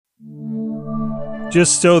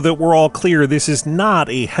Just so that we're all clear, this is not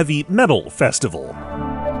a heavy metal festival.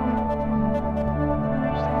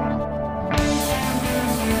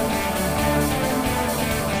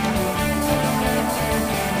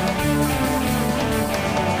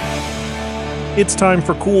 It's time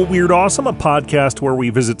for Cool, Weird, Awesome, a podcast where we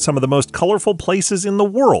visit some of the most colorful places in the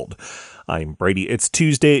world. I'm Brady. It's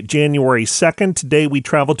Tuesday, January 2nd. Today we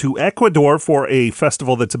travel to Ecuador for a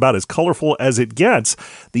festival that's about as colorful as it gets,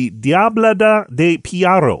 the Diablada de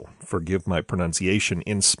Piaro. Forgive my pronunciation.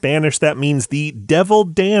 In Spanish, that means the devil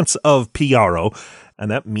dance of Piaro. And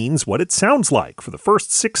that means what it sounds like. For the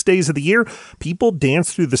first 6 days of the year, people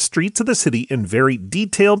dance through the streets of the city in very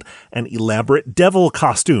detailed and elaborate devil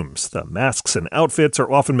costumes. The masks and outfits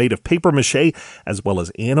are often made of papier-mâché, as well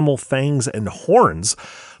as animal fangs and horns.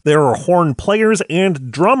 There are horn players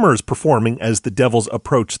and drummers performing as the devils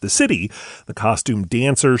approach the city. The costume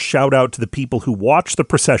dancers shout out to the people who watch the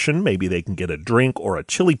procession. Maybe they can get a drink or a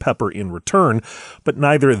chili pepper in return. But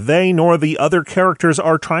neither they nor the other characters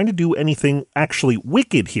are trying to do anything actually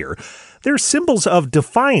wicked here. They're symbols of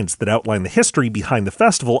defiance that outline the history behind the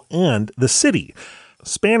festival and the city.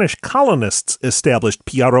 Spanish colonists established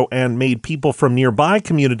Piaro and made people from nearby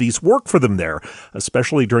communities work for them there,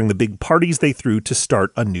 especially during the big parties they threw to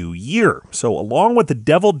start a new year. So along with the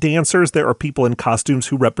devil dancers, there are people in costumes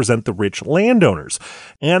who represent the rich landowners.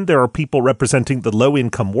 And there are people representing the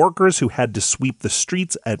low-income workers who had to sweep the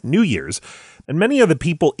streets at New Year's. And many of the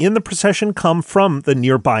people in the procession come from the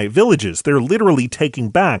nearby villages. They're literally taking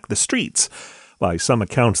back the streets. By some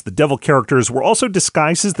accounts, the devil characters were also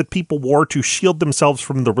disguises that people wore to shield themselves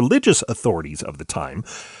from the religious authorities of the time.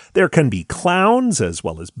 There can be clowns, as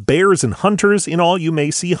well as bears and hunters. In all, you may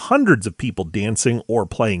see hundreds of people dancing or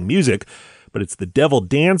playing music. But it's the devil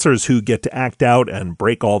dancers who get to act out and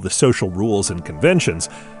break all the social rules and conventions.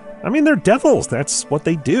 I mean, they're devils. That's what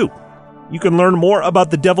they do. You can learn more about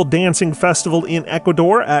the Devil Dancing Festival in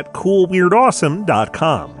Ecuador at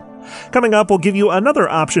coolweirdawesome.com. Coming up, we'll give you another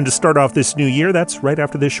option to start off this new year. That's right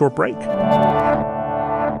after this short break.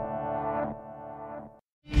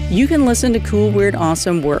 You can listen to Cool, Weird,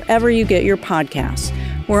 Awesome wherever you get your podcasts.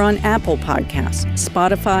 We're on Apple Podcasts,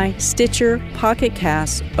 Spotify, Stitcher, Pocket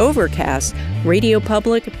Casts, Overcast, Radio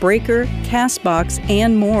Public, Breaker, CastBox,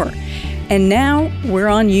 and more. And now we're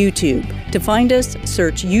on YouTube. To find us,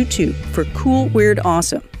 search YouTube for Cool, Weird,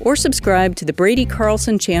 Awesome, or subscribe to the Brady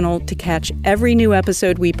Carlson channel to catch every new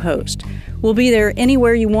episode we post. We'll be there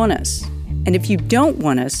anywhere you want us. And if you don't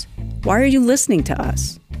want us, why are you listening to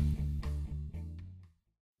us?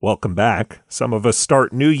 Welcome back. Some of us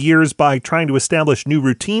start New Year's by trying to establish new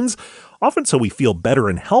routines, often so we feel better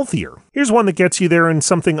and healthier. Here's one that gets you there in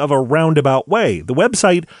something of a roundabout way. The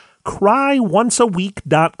website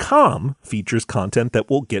cryoncea.week.com features content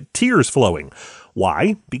that will get tears flowing.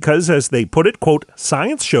 Why? Because, as they put it, quote,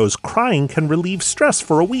 science shows crying can relieve stress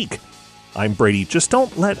for a week. I'm Brady. Just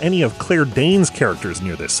don't let any of Claire Danes' characters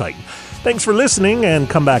near this site. Thanks for listening, and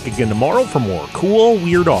come back again tomorrow for more Cool,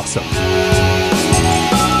 Weird, Awesome.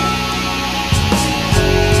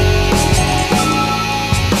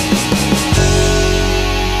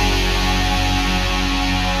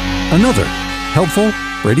 Another helpful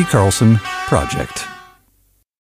Brady Carlson project.